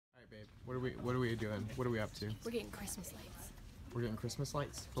babe. What are we doing? What are we up to? We're getting Christmas lights. We're getting Christmas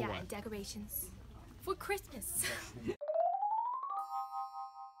lights? For yeah, what? and decorations. For Christmas.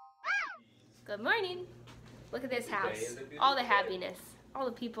 Good morning. Look at this house. All the happiness. All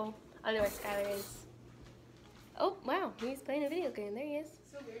the people. I don't know where Skylar is. Oh, wow. He's playing a video game. There he is.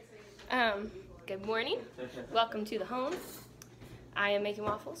 Good morning. Welcome to the home. I am making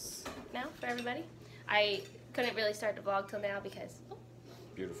waffles now for everybody. I couldn't really start the vlog till now because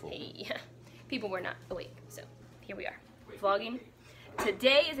beautiful. Yeah, people were not awake. So here we are, vlogging.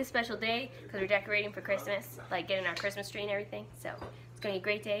 Today is a special day because we're decorating for Christmas, like getting our Christmas tree and everything. So it's gonna be a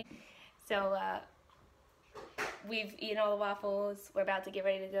great day. So we've eaten all the waffles. We're about to get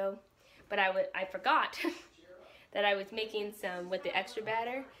ready to go. But I forgot that I was making some with the extra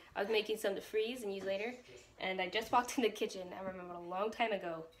batter. I was making some to freeze and use later. And I just walked in the kitchen. I remember a long time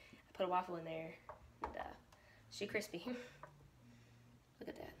ago, I put a waffle in there. And, she's crispy. Look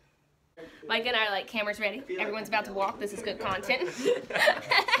at that. Mike and I are like, cameras ready. Everyone's about to walk. This is good content.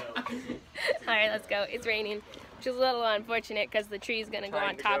 Alright, let's go. It's raining, which is a little unfortunate because the tree's gonna go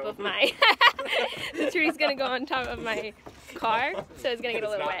on top of my the tree's gonna go on top of my car, so it's gonna get a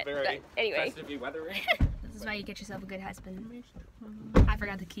little wet. But anyway. This is why you get yourself a good husband. I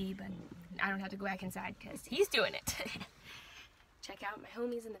forgot the key, but I don't have to go back inside because he's doing it. Check out my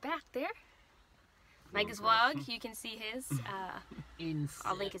homies in the back there. Mike's vlog, you can see his.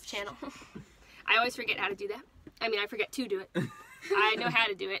 I'll link his channel. I always forget how to do that. I mean, I forget to do it. I know how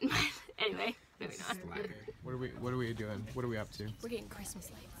to do it. Anyway, maybe not. What are we doing? What are we up to? We're getting Christmas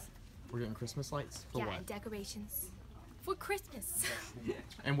lights. We're getting Christmas lights? For yeah, what? and decorations. For Christmas.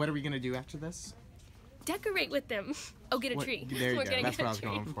 And what are we gonna do after this? Decorate with them. Oh, get a tree. There you go. That's what I was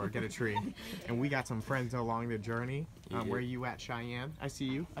going for. Get a tree. And we got some friends along the journey. Where are you at, Cheyenne? I see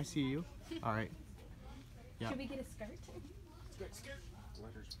you. I see you. All right. Yep. Should we get a skirt?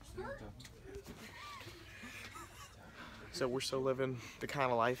 So we're still living the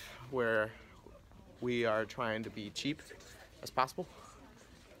kind of life where we are trying to be cheap as possible.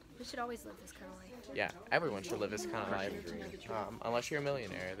 We should always live this kind of life. Yeah, everyone should live this kind of life. Unless you're a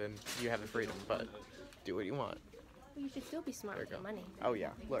millionaire, then you have the freedom, but do what you want. Well, you should still be smart with your money. Oh yeah,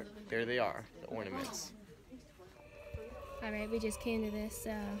 look, there they are, the ornaments. Alright, we just came to this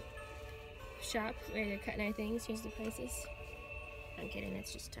shop where they're cutting our things. Here's the prices. I'm kidding,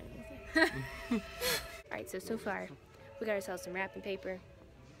 that's just a tiny thing. Alright, so far, we got ourselves some wrapping paper.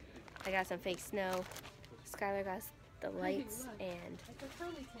 I got some fake snow. Skylar got the lights and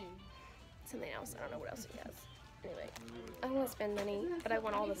something else. I don't know what else he has. Anyway, I don't want to spend money, but I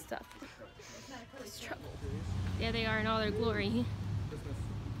want all the stuff. Struggle. There they are in all their glory.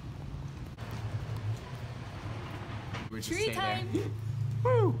 Tree time!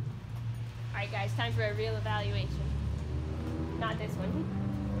 Woo! Alright guys, time for a real evaluation. Not this one.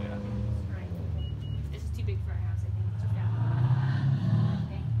 Yeah. Alright. This is too big for our house, I think. Check it out.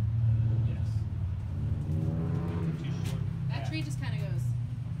 Okay. Yes. That tree just kind of goes.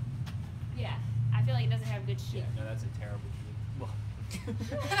 Yeah. I feel like it doesn't have good shape. No, that's a terrible tree.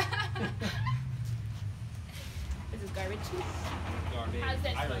 This is garbage. Garbage. How's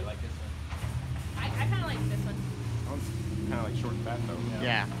this I really one? like this one. I kind of like this one. That one's kind of like short and fat though.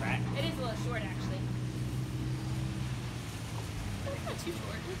 Yeah. Fat. It is a little short, actually. But it's not too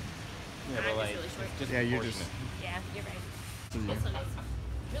short. Yeah, I'm but just like, really short. it's just Yeah, you're just- proportionate. Yeah, you're right. This one is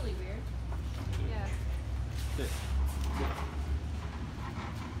really weird. Yeah.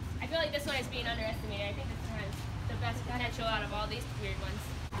 I feel like this one is being underestimated. I think this one has the best potential out of all these weird ones.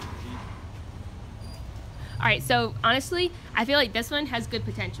 Alright, so honestly, I feel like this one has good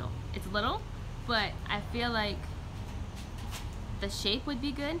potential. It's little, but I feel like the shape would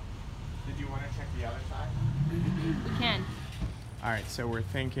be good. Did you want to check the other side? We can. All right, so we're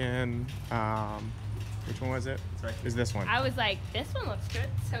thinking, which one was it? Right. Is this one? I was like, this one looks good,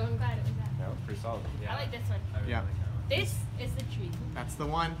 so I'm glad it was that. That was pretty solid. Yeah. I like this one. I really Yeah. like that one. This is the tree. That's the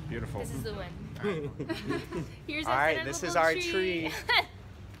one. Beautiful. This is the one. Here's All right, this is our tree.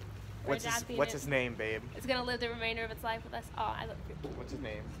 We're What's adopting his name, babe? It's gonna live the remainder of its life with us. Oh, I love it. What's his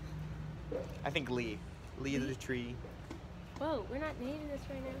name? I think Lee. Lee the tree. Whoa, we're not naming this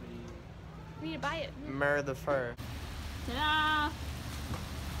right now. We need to buy it. Myrrh the fir. Ta-da!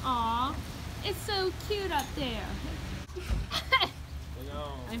 Aw, it's so cute up there.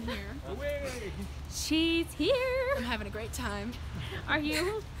 I'm here. Away! She's here. I'm having a great time. Are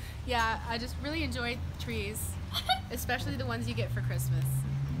you? Yeah, I just really enjoy trees, especially the ones you get for Christmas.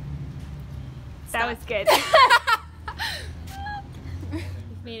 That was good.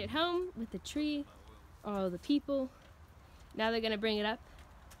 We've made it home with the tree, all the people. Now they're gonna bring it up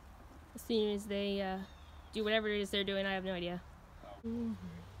as soon as they do whatever it is they're doing. I have no idea.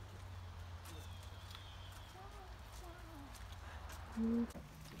 All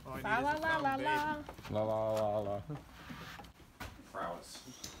I La need la is a la la fountain, la. babe. La la la la. Prowess.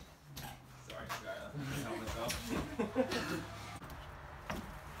 Sorry, Skylar. Help myself.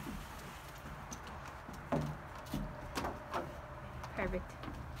 Perfect.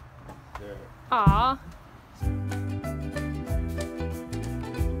 There. Aw.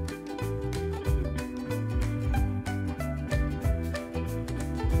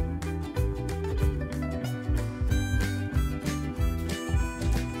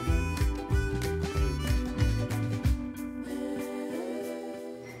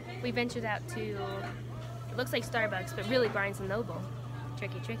 We ventured out to, it looks like Starbucks, but really Barnes & Noble.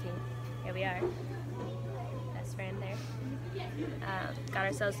 Tricky, tricky. Here we are. Best friend there. Got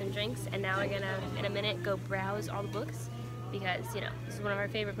ourselves some drinks, and now we're gonna, in a minute, go browse all the books because, you know, this is one of our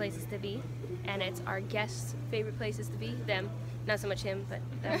favorite places to be, and it's our guests' favorite places to be. Them, not so much him, but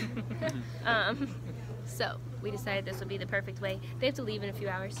them. So we decided this would be the perfect way. They have to leave in a few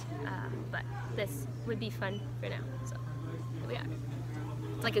hours, but this would be fun for now. So here we are.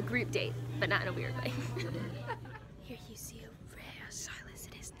 It's like a group date, but not in a weird way. Here you see a rare silence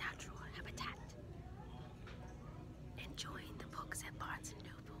in its natural habitat. Enjoying the books at Barnes &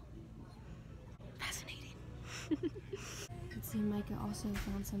 Noble. Fascinating. It seemed Micah also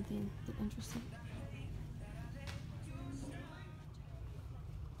found something interesting.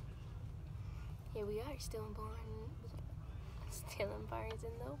 Here we are, still in Barnes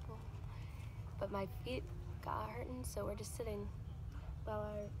 & Noble. But my feet got hurting, so we're just sitting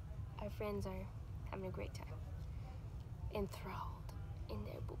while our friends are having a great time. Enthralled in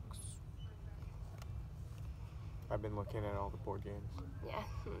their books. I've been looking at all the board games. Yeah,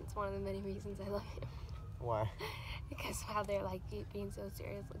 it's one of the many reasons I love him. Why? Because while they're like being so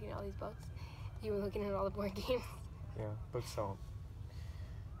serious looking at all these books, you were looking at all the board games. Yeah, books don't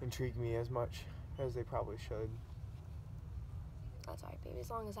intrigue me as much as they probably should. That's alright, baby, as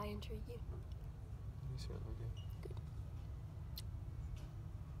long as I intrigue you. You certainly do.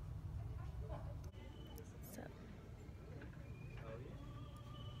 So.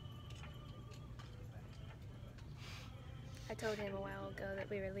 I told him a while ago that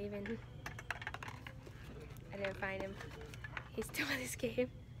we were leaving. I didn't find him. He's still in this game.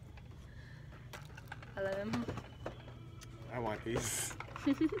 I love him. I want these.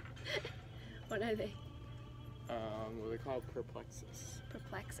 What are they? What are they called? Perplexus.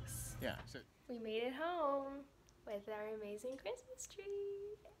 Perplexus. Yeah. So We made it home with our amazing Christmas tree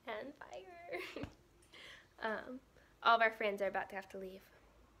and fire. All of our friends are about to have to leave.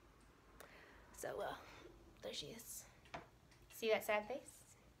 So, there she is. See that sad face?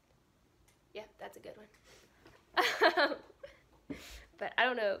 Yep, that's a good one. But I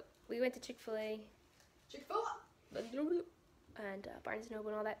don't know. We went to Chick-fil-A. And Barnes & Noble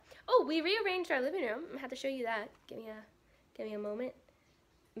and all that. Oh, we rearranged our living room. I have to show you that. Give me a moment.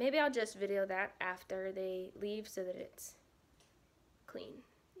 Maybe I'll just video that after they leave so that it's clean,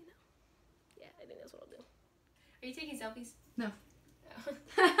 you know. Yeah, I think that's what I'll do. Are you taking selfies? No. No.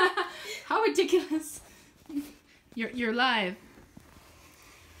 How ridiculous. You're live.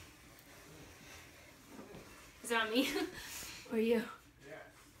 Is it on me? Or you? Yeah.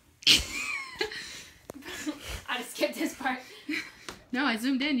 I just skipped this part. No, I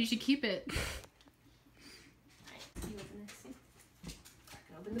zoomed in. You should keep it. Alright, you open this. I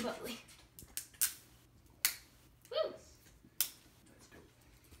can open the bubbly. Woo!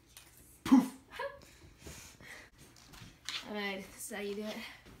 Poof. Alright, this is how you do it.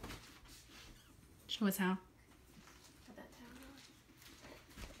 Show us how. Put that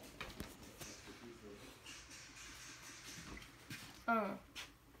down.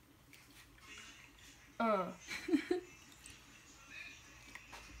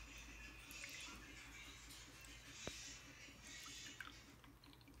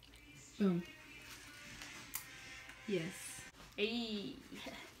 Boom. Yes. Hey.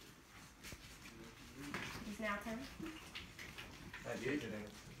 It's now time. I did today.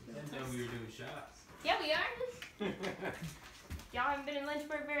 Didn't know we were doing shots. Yeah, we are. Y'all haven't been in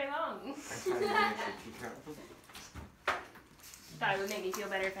Lynchburg very long. Thought it would make me feel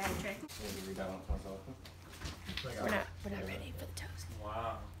better if I had a tray. Maybe rebalance myself. We're not ready for the toast.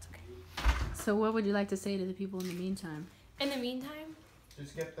 Wow. It's okay. So what would you like to say to the people in the meantime? In the meantime,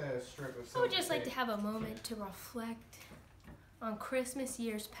 Just get the strip of I would just like to have a moment to reflect on Christmas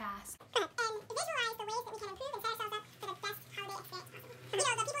years past. And visualize the ways that we can improve and set ourselves up for the best holiday experience possible. You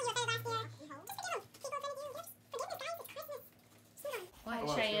know, the people you offended last year, just forgive them. People offended you, just forgive them, guys. It's Christmas. Shoot 'em. Why,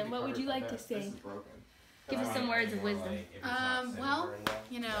 Cheyenne, what would you like to say? This is broken. Give us some words of wisdom. Well,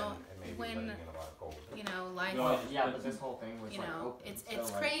 you know, when you know, life. No, Yeah, but this whole thing was You like know, open. it's so,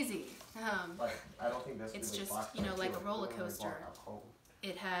 like, crazy. Like, I don't think this It's really just, blocked you know, it, like too. a roller It really coaster. blocked out cold.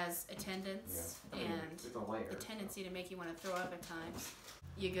 It has attendance I mean, and it's a layer. the tendency to make you want to throw up at times.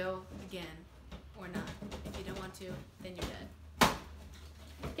 You go again or not. If you don't want to, then you're dead.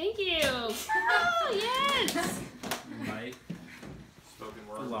 Thank you. Oh, yes. Life. Spoken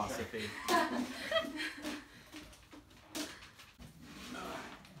word. Philosophy.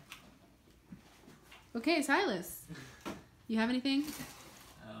 Okay, Silas. You have anything?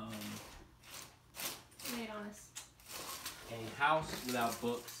 Lay it on us. A house without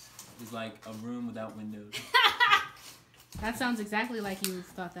books is like a room without windows. That sounds exactly like you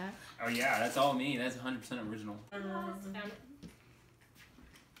thought that. Oh yeah, that's all me. That's 100% original. Found it.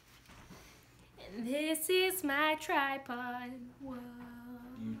 And this is my tripod. Whoa.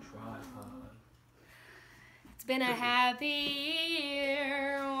 You tripod. It's been a happy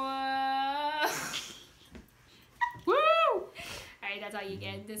year. Whoa. Woo! Alright, that's all you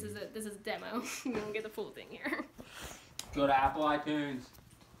get. This is a demo. You don't get the full thing here. Go to Apple iTunes.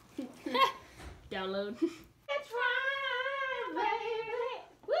 Download. That's right, baby.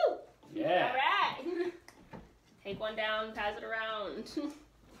 Woo! Yeah. Alright. Take one down, pass it around.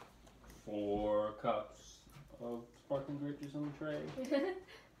 4 cups of sparkling grape juice on the tray.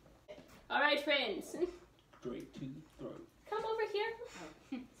 Alright, friends. Straight to the throat. Come over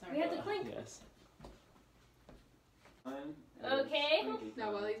here. Sorry. We have to clink. Yes. Okay.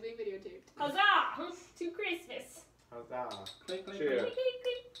 No, well, he's being videotaped. Huzzah! To Christmas. How's that? Clink, clink, Cheers.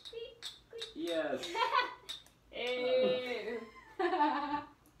 clink. Yes. Hey.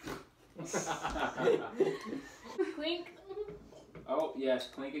 Clink. Oh, yes,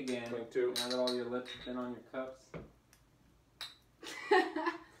 clink again. Clink two. Now that all your lips have been on your cups.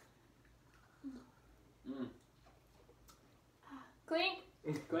 Mm. Clink.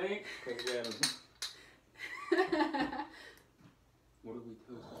 Clink. Clink again. What do we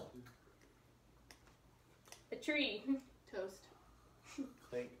toast A tree. Toast.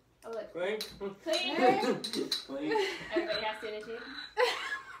 Clink. Oh, look. Clink. Clink. to? Clink. Everybody has to initiate.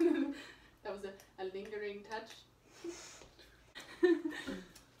 That was a lingering touch.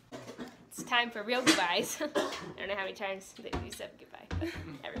 It's time for real goodbyes. I don't know how many times we said goodbye, but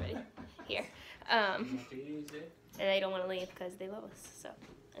everybody here. And I don't want to leave because they love us. So,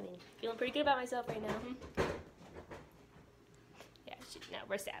 I mean, feeling pretty good about myself right now. Yeah, no,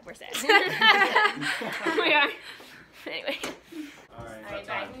 we're sad. We're sad. We are. Anyway. Alright, All right,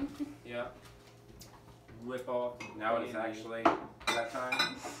 bye. yeah. Rip off. Now it is actually that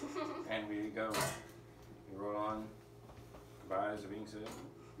time, and we go. We roll on. Goodbyes are being said.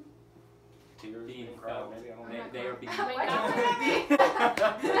 Tears Being being cried, felt. maybe. I don't know. They are being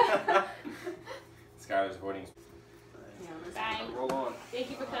Skylar's avoiding. Bye. Roll on. Thank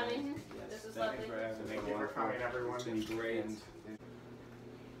you for coming. This was lovely. Thank you for coming, everyone. It's been great.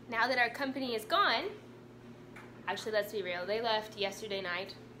 Now that our company is gone, actually, let's be real, they left yesterday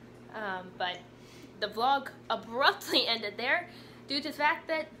night, but the vlog abruptly ended there due to the fact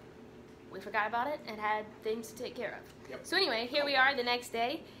that we forgot about it and had things to take care of. Yep. So anyway, here we are the next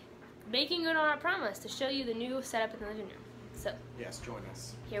day, making good on our promise to show you the new setup in the living room. So Yes, join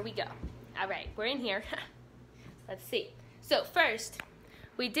us. here we go. All right, we're in here. Let's see. So first,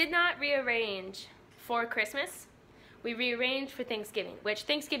 we did not rearrange for Christmas. We rearranged for Thanksgiving, which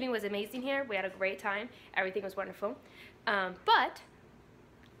Thanksgiving was amazing here. We had a great time. Everything was wonderful. But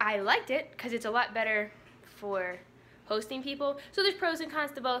I liked it because it's a lot better for hosting people. So there's pros and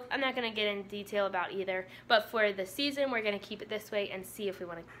cons to both. I'm not going to get into detail about either. But for the season, we're going to keep it this way and see if we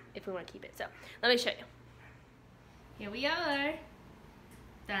want to keep it. So let me show you. Here we are.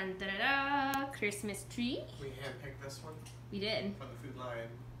 Dun da da da. Christmas tree. We handpicked this one We did. from the Food Lion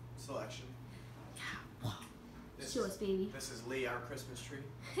selection. This Show is- us, baby. This is Lee, our Christmas tree.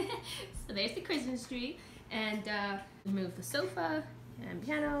 So there's the Christmas tree, and we moved the sofa and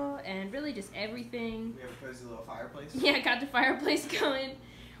piano and really just everything. We have a cozy little fireplace. Yeah, got the fireplace going.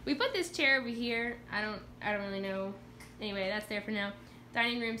 We put this chair over here. I don't really know. Anyway, that's there for now.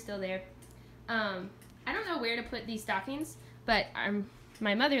 Dining room's still there. I don't know where to put these stockings, but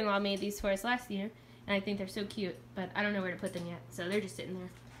my mother-in-law made these for us last year, and I think they're so cute, but I don't know where to put them yet, so they're just sitting there.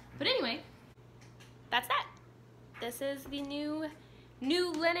 But anyway, that's that. This is the new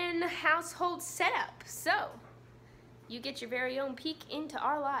linen household setup. So, you get your very own peek into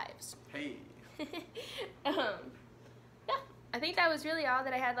our lives. Hey. Yeah, I think that was really all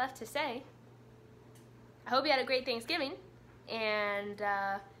that I had left to say. I hope you had a great Thanksgiving, and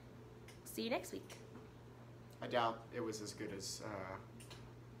see you next week. I doubt it was as good as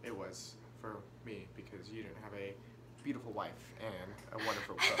it was for me because you didn't have a beautiful wife and a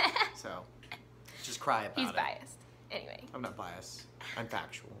wonderful cook. So, Just cry about He's it. biased. Anyway. I'm not biased. I'm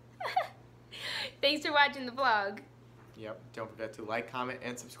factual. Thanks for watching the vlog. Yep. Don't forget to like, comment,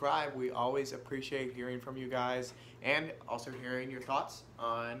 and subscribe. We always appreciate hearing from you guys and also hearing your thoughts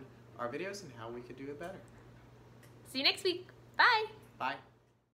on our videos and how we could do it better. See you next week. Bye. Bye.